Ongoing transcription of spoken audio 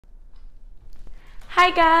Hi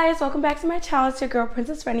guys, welcome back to my channel. It's your girl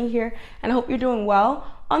Princess Reni here, and I hope you're doing well.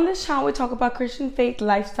 On this channel we talk about Christian faith,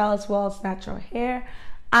 lifestyle, as well as natural hair.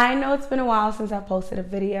 I know it's been a while since I posted a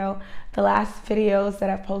video. The last videos that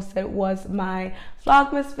I posted was my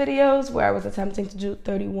Vlogmas videos, where I was attempting to do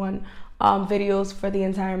 31 videos for the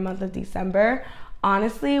entire month of December.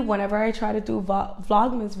 Honestly, whenever I try to do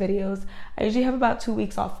Vlogmas videos, I usually have about 2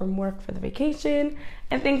 weeks off from work for the vacation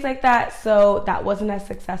and things like that, so that wasn't as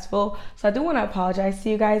successful. So I do want to apologize to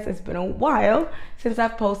you guys. It's been a while since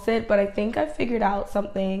I've posted, but I think I figured out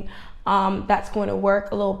something that's going to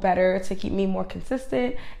work a little better to keep me more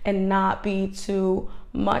consistent and not be too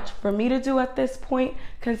much for me to do at this point,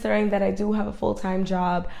 considering that I do have a full-time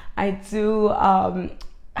job. I do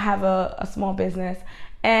have a small business,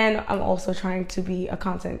 and I'm also trying to be a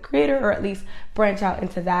content creator, or at least branch out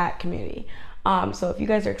into that community. So if you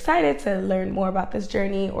guys are excited to learn more about this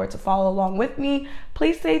journey or to follow along with me,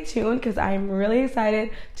 please stay tuned because I'm really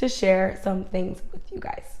excited to share some things with you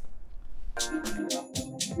guys.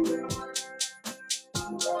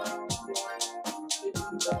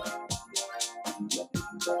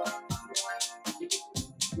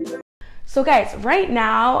 So guys, right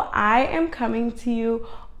now I am coming to you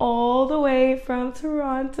all the way from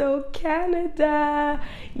Toronto, Canada.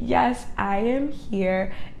 Yes, I am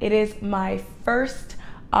here. It is my first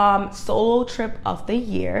solo trip of the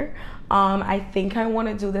year. I think I want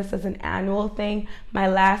to do this as an annual thing. My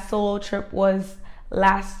last solo trip was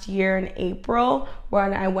last year in April,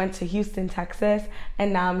 when I went to Houston, Texas,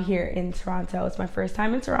 and now I'm here in Toronto. It's my first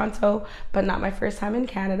time in Toronto, but not my first time in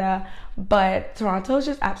Canada. But Toronto is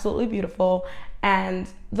just absolutely beautiful, and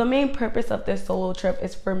the main purpose of this solo trip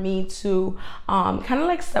is for me to kind of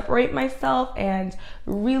like separate myself and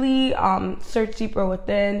really search deeper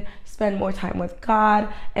within, spend more time with God,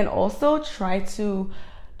 and also try to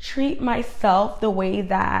treat myself the way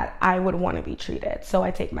that I would want to be treated. So I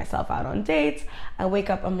take myself out on dates. I wake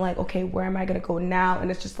up, I'm like, okay, where am I gonna go now? And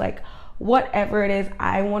it's just like, whatever it is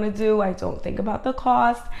I want to do, I don't think about the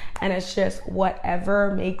cost, and it's just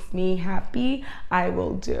whatever makes me happy, I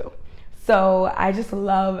will do. So I just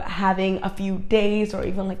love having a few days or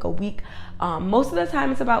even like a week. Most of the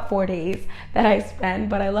time it's about 4 days that I spend,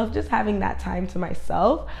 but I love just having that time to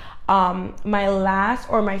myself.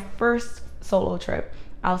 My first solo trip,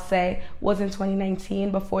 I'll say, was in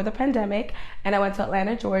 2019 before the pandemic, and I went to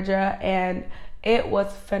Atlanta, Georgia, and it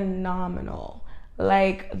was phenomenal.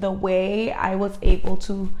 Like, the way I was able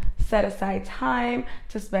to set aside time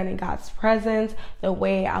to spend in God's presence, the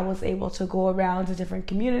way I was able to go around to different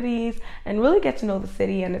communities and really get to know the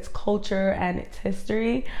city and its culture and its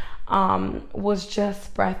history was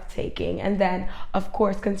just breathtaking. And then, of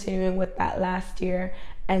course, continuing with that last year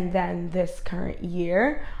and then this current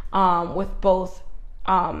year with both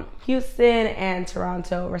Houston and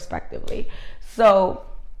Toronto respectively. So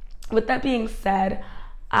with that being said,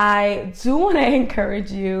 I do want to encourage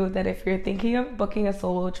you that if you're thinking of booking a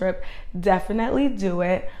solo trip, definitely do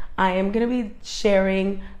it. I am going to be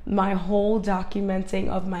sharing my whole documenting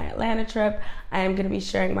of my Atlanta trip. I am going to be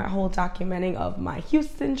sharing my whole documenting of my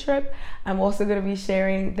Houston trip. I'm also going to be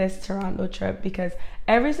sharing this Toronto trip, because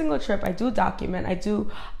every single trip I do document. I do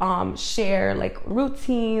share like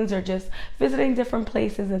routines or just visiting different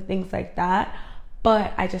places and things like that.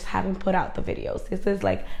 But I just haven't put out the videos. This is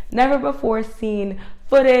like never before seen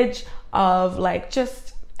footage of like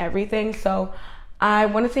just everything. So I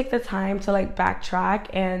want to take the time to like backtrack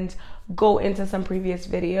and go into some previous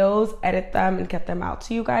videos, edit them, and get them out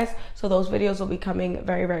to you guys. So those videos will be coming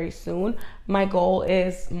very, very soon. My goal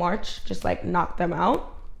is March, just like knock them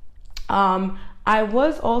out. I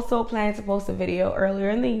was also planning to post a video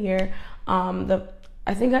earlier in the year.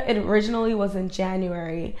 I think it originally was in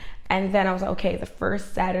January, and then I was like, okay, the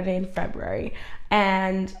first Saturday in February,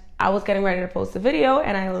 and I was getting ready to post the video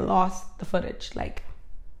and I lost the footage. Like,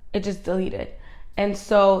 it just deleted. And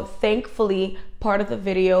so thankfully, part of the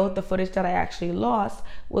video, the footage that I actually lost,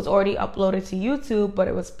 was already uploaded to YouTube, but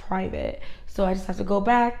it was private. So I just have to go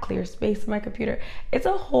back, clear space in my computer. It's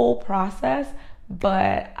a whole process,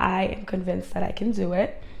 but I am convinced that I can do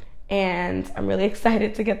it. And I'm really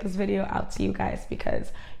excited to get this video out to you guys,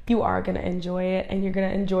 because you are going to enjoy it, and you're going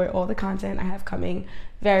to enjoy all the content I have coming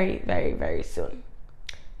very, very, very soon.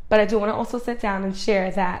 But I do want to also sit down and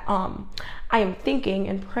share that I am thinking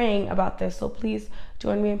and praying about this. So please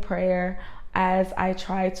join me in prayer as I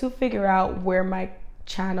try to figure out where my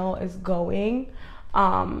channel is going.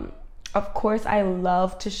 Of course, I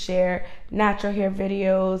love to share natural hair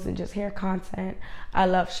videos and just hair content. I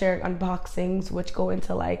love sharing unboxings, which go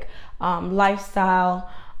into like lifestyle.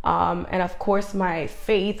 And of course, my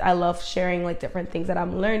faith. I love sharing like different things that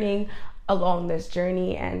I'm learning along this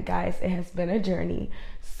journey. And guys, it has been a journey.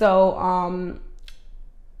 So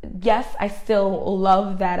yes, I still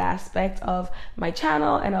love that aspect of my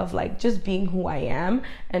channel and of like just being who I am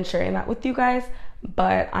and sharing that with you guys,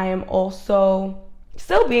 but I am also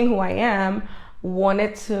still being who I am,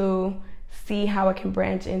 wanted to see how I can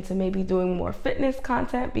branch into maybe doing more fitness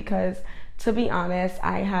content, because to be honest,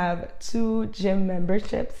 I have 2 gym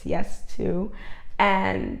memberships, yes, 2,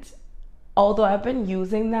 and although I've been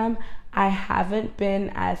using them, I haven't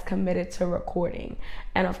been as committed to recording.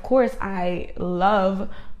 And of course, I love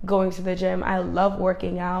going to the gym. I love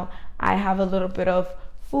working out. I have a little bit of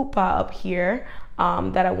fupa up here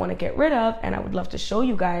that I want to get rid of, and I would love to show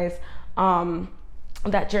you guys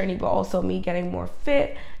that journey, but also me getting more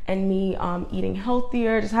fit and me eating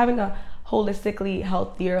healthier, just having a holistically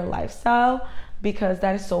healthier lifestyle, because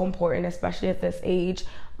that is so important, especially at this age.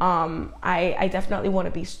 I definitely want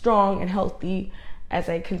to be strong and healthy as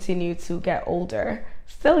I continue to get older.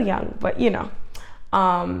 Still young, but you know.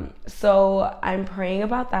 So I'm praying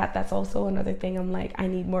about that. That's also another thing I'm like, I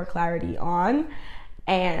need more clarity on.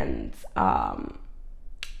 And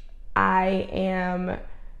I am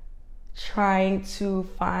trying to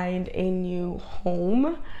find a new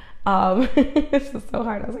home. This is so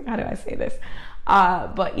hard. I was like, how do I say this?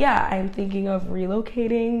 But yeah, I'm thinking of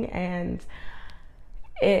relocating, and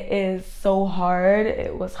it is so hard.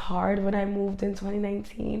 It was hard when I moved in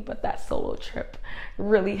 2019, but that solo trip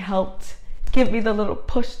really helped give me the little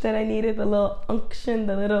push that I needed, the little unction,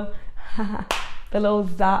 the little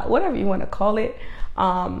whatever you want to call it.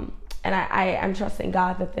 And I'm trusting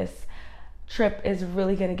God that this trip is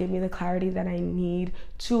really going to give me the clarity that I need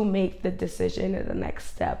to make the decision and the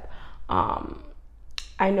next step.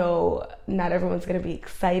 I know not everyone's going to be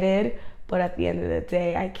excited, but at the end of the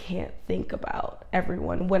day, I can't think about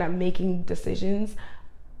everyone when I'm making decisions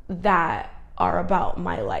that are about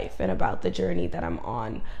my life and about the journey that I'm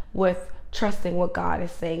on, with trusting what God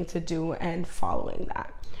is saying to do and following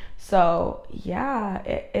that. So yeah,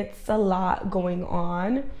 it's a lot going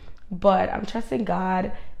on, but I'm trusting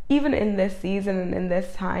God even in this season and in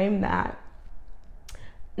this time that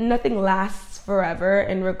nothing lasts forever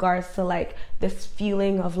in regards to like this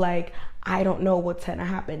feeling of like, I don't know what's gonna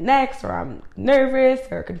happen next, or I'm nervous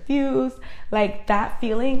or confused. Like that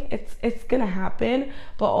feeling, it's gonna happen,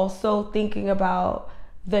 but also thinking about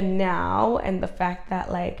the now and the fact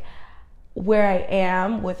that like where I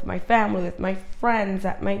am with my family, with my friends,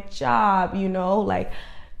 at my job, you know, like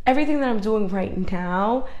everything that I'm doing right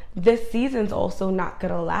now, this season's also not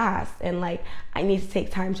gonna last. And like, I need to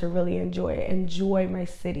take time to really enjoy my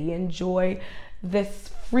city, enjoy this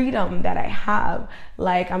freedom that I have.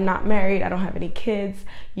 Like, I'm not married, I don't have any kids,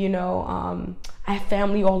 you know, I have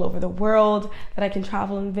family all over the world that I can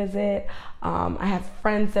travel and visit. I have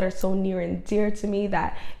friends that are so near and dear to me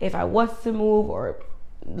that if I was to move, or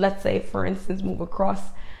let's say for instance move across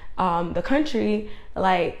the country,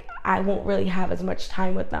 like I won't really have as much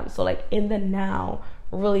time with them. So like in the now,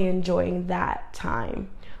 really enjoying that time.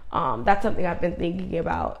 That's something I've been thinking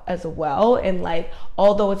about as well. And like,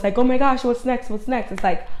 although it's like, oh my gosh, what's next? It's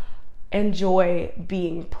like, enjoy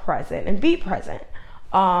being present and be present.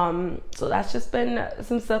 So that's just been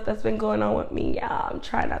some stuff that's been going on with me. Yeah, I'm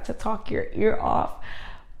trying not to talk your ear off,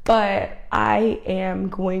 but I am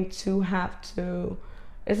going to have to,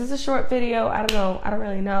 this is a short video. I don't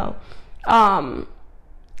really know. I'm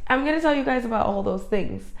going to tell you guys about all those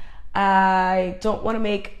things. I don't want to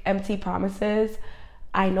make empty promises.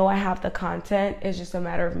 I know I have the content. It's just a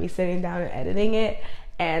matter of me sitting down and editing it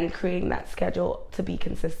and creating that schedule to be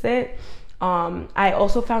consistent. I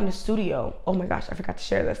also found a studio. Oh my gosh, I forgot to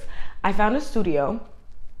share this. I found a studio.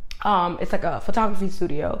 It's like a photography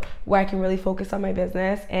studio where I can really focus on my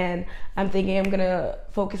business, and I'm thinking I'm gonna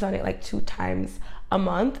focus on it like 2 times a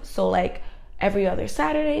month. So like every other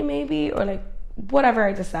Saturday maybe, or like whatever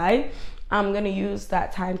I decide. I'm gonna use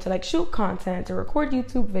that time to like shoot content, to record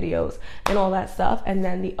YouTube videos and all that stuff. And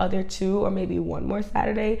then the other 2 or maybe 1 more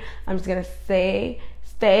Saturday, I'm just gonna stay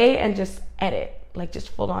and just edit, like just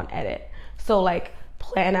full on edit. So like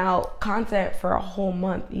plan out content for a whole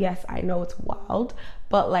month. Yes, I know it's wild,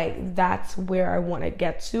 but like that's where I want to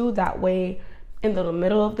get to. That way in the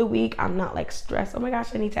middle of the week, I'm not like stressed. Oh my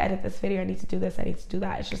gosh, I need to edit this video. I need to do this. I need to do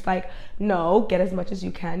that. It's just like, no, get as much as you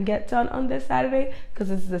can get done on this Saturday, because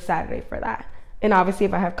this is the Saturday for that. And obviously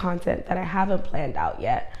if I have content that I haven't planned out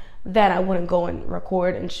yet, then I wouldn't go and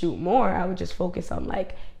record and shoot more. I would just focus on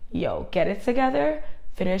like, yo, get it together,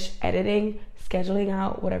 finish editing, scheduling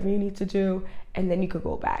out whatever you need to do, and then you could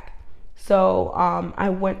go back. So I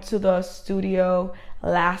went to the studio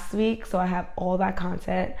last week, so I have all that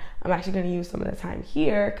content. I'm actually going to use some of the time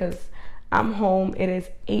here because I'm home. It is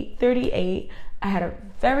 8:38. I had a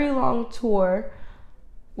very long tour.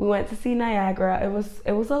 We went to see Niagara. It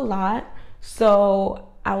was a lot. So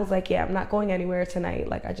I was like, yeah, I'm not going anywhere tonight.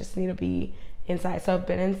 Like, I just need to be inside. So I've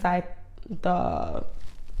been inside the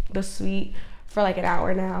suite for like an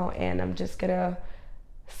hour now, and I'm just gonna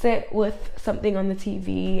sit with something on the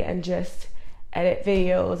TV and just edit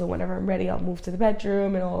videos, and whenever I'm ready, I'll move to the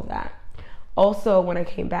bedroom and all of that. Also, when I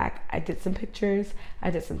came back, I did some pictures. I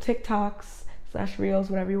did some TikToks / reels,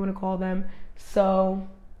 whatever you want to call them. So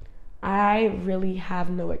I really have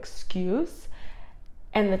no excuse.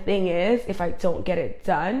 And the thing is, if I don't get it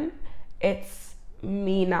done, it's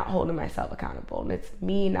me not holding myself accountable, and it's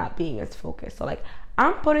me not being as focused. So like,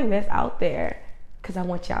 I'm putting this out there because I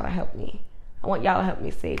want y'all to help me. I want y'all to help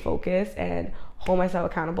me stay focused and hold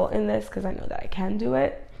myself accountable in this, because I know that I can do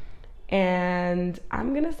it. And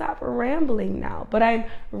I'm gonna stop rambling now, but I'm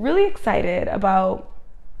really excited about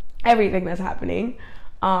everything that's happening.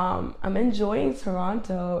 I'm enjoying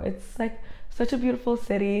Toronto. It's like such a beautiful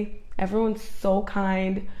city. Everyone's so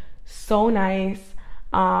kind, so nice.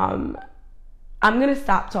 I'm gonna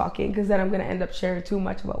stop talking, because then I'm gonna end up sharing too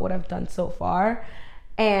much about what I've done so far,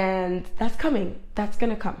 and that's coming. That's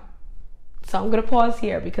gonna come. So I'm gonna pause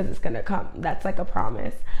here because it's gonna come. That's like a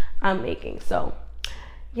promise I'm making. So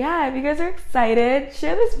yeah, if you guys are excited,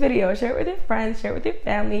 share this video, share it with your friends, share it with your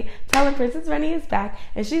family. Tell them Princess Reni is back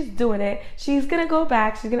and she's doing it. She's gonna go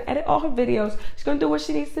back, she's gonna edit all her videos, she's gonna do what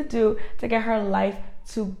she needs to do to get her life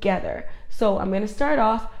together. So I'm gonna start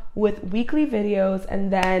off with weekly videos,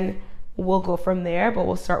 and then we'll go from there, but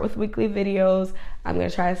we'll start with weekly videos. I'm gonna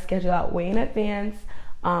try to schedule out way in advance.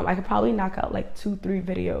 I could probably knock out like 2-3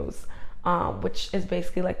 videos, which is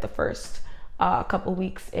basically like the first couple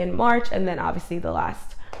weeks in March, and then obviously the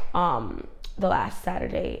last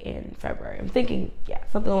Saturday in February. I'm thinking, yeah,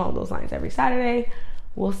 something along those lines every Saturday.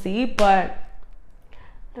 We'll see, but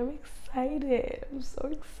I'm excited. I'm so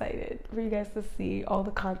excited for you guys to see all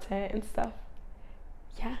the content and stuff.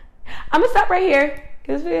 Yeah, I'm gonna stop right here.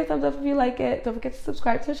 Give this video a thumbs up if you like it. Don't forget to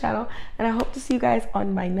subscribe to the channel, and I hope to see you guys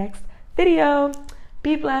on my next video.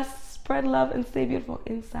 Be blessed, spread love, and stay beautiful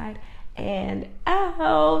inside and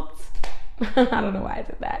out. I don't know why I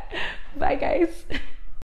did that. Bye, guys.